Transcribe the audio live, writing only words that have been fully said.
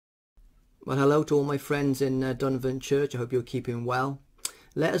Well, hello to all my friends in Dunvan Church. I hope you're keeping well.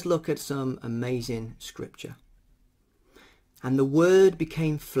 Let us look at some amazing scripture. And the Word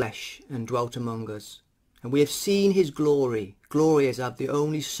became flesh and dwelt among us. And we have seen his glory, glory as of the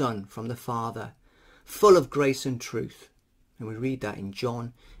only Son from the Father, full of grace and truth. And we read that in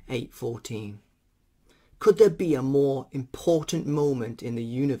John 8:14. Could there be a more important moment in the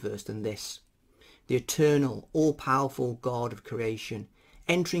universe than this? The eternal, all-powerful God of creation,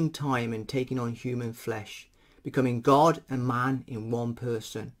 entering time and taking on human flesh, becoming God and man in one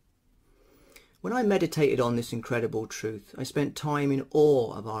person. When I meditated on this incredible truth, I spent time in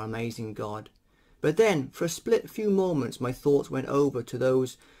awe of our amazing God. But then, for a split few moments, my thoughts went over to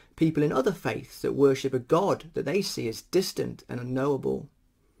those people in other faiths that worship a God that they see as distant and unknowable.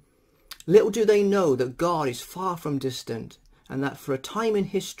 Little do they know that God is far from distant, and that for a time in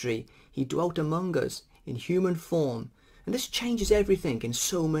history he dwelt among us in human form, and this changes everything in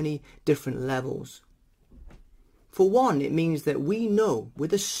so many different levels. For one, it means that we know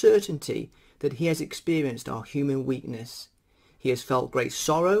with a certainty that he has experienced our human weakness. He has felt great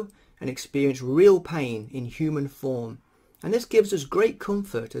sorrow and experienced real pain in human form, and this gives us great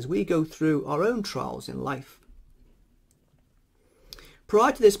comfort as we go through our own trials in life.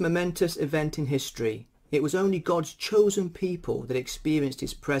 Prior to this momentous event in history, it was only God's chosen people that experienced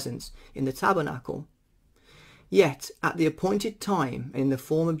his presence in the tabernacle. Yet, at the appointed time, in the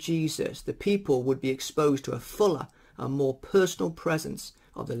form of Jesus, the people would be exposed to a fuller and more personal presence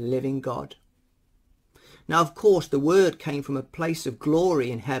of the living God. Now, of course, the Word came from a place of glory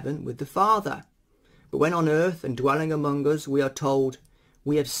in heaven with the Father. But when on earth and dwelling among us, we are told,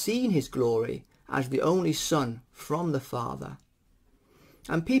 we have seen his glory as the only Son from the Father.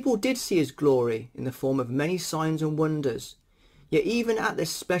 And people did see his glory in the form of many signs and wonders. Yet even at this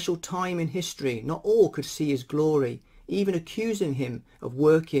special time in history, not all could see his glory, even accusing him of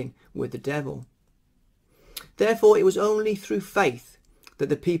working with the devil. Therefore, it was only through faith that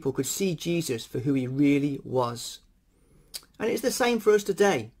the people could see Jesus for who he really was. And it's the same for us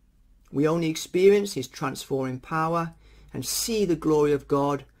today. We only experience his transforming power and see the glory of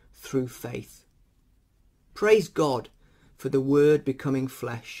God through faith. Praise God for the Word becoming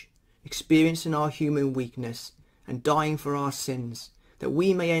flesh, experiencing our human weakness, and dying for our sins, that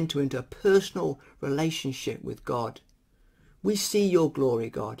we may enter into a personal relationship with God. We see your glory,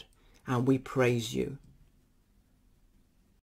 God, and we praise you.